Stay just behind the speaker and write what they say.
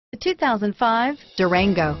The 2005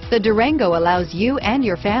 Durango. The Durango allows you and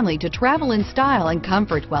your family to travel in style and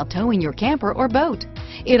comfort while towing your camper or boat.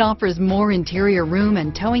 It offers more interior room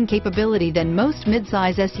and towing capability than most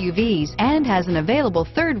midsize SUVs and has an available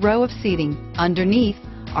third row of seating. Underneath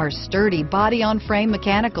are sturdy body-on-frame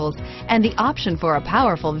mechanicals and the option for a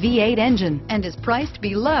powerful V8 engine, and is priced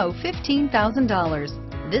below $15,000.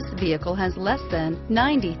 This vehicle has less than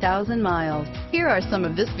 90,000 miles. Here are some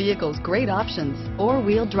of this vehicle's great options: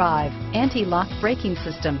 four-wheel drive, anti-lock braking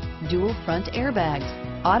system, dual front airbags,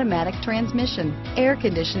 automatic transmission, air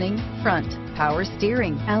conditioning, front, power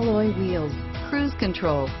steering, alloy wheels, cruise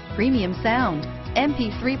control, premium sound,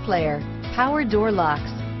 MP3 player, power door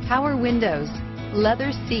locks, power windows,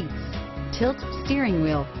 leather seats, tilt steering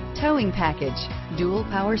wheel, towing package, dual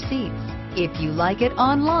power seats. If you like it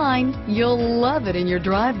online, you'll love it in your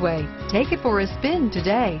driveway. Take it for a spin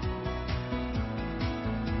today.